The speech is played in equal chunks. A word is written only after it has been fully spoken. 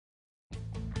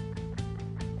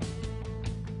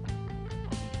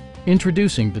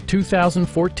Introducing the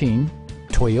 2014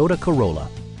 Toyota Corolla.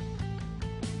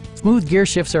 Smooth gear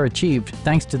shifts are achieved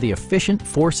thanks to the efficient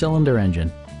 4-cylinder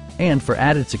engine. And for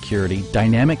added security,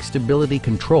 dynamic stability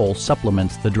control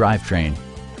supplements the drivetrain.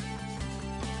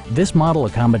 This model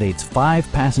accommodates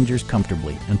 5 passengers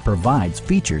comfortably and provides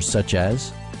features such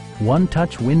as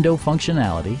one-touch window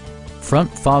functionality, front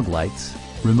fog lights,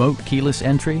 remote keyless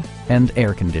entry, and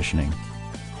air conditioning.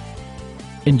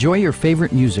 Enjoy your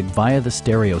favorite music via the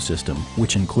stereo system,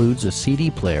 which includes a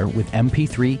CD player with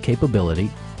MP3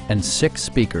 capability and 6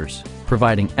 speakers,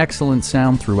 providing excellent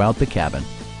sound throughout the cabin.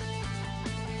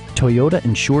 Toyota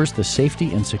ensures the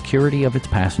safety and security of its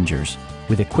passengers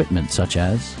with equipment such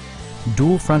as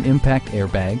dual front impact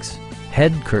airbags,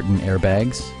 head curtain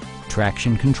airbags,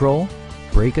 traction control,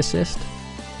 brake assist,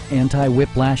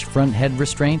 anti-whiplash front head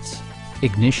restraints,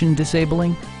 ignition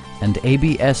disabling, and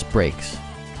ABS brakes.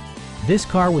 This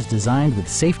car was designed with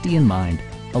safety in mind,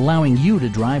 allowing you to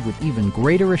drive with even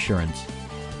greater assurance.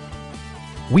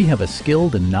 We have a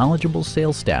skilled and knowledgeable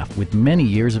sales staff with many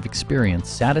years of experience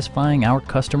satisfying our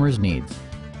customers' needs.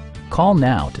 Call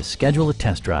now to schedule a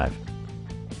test drive.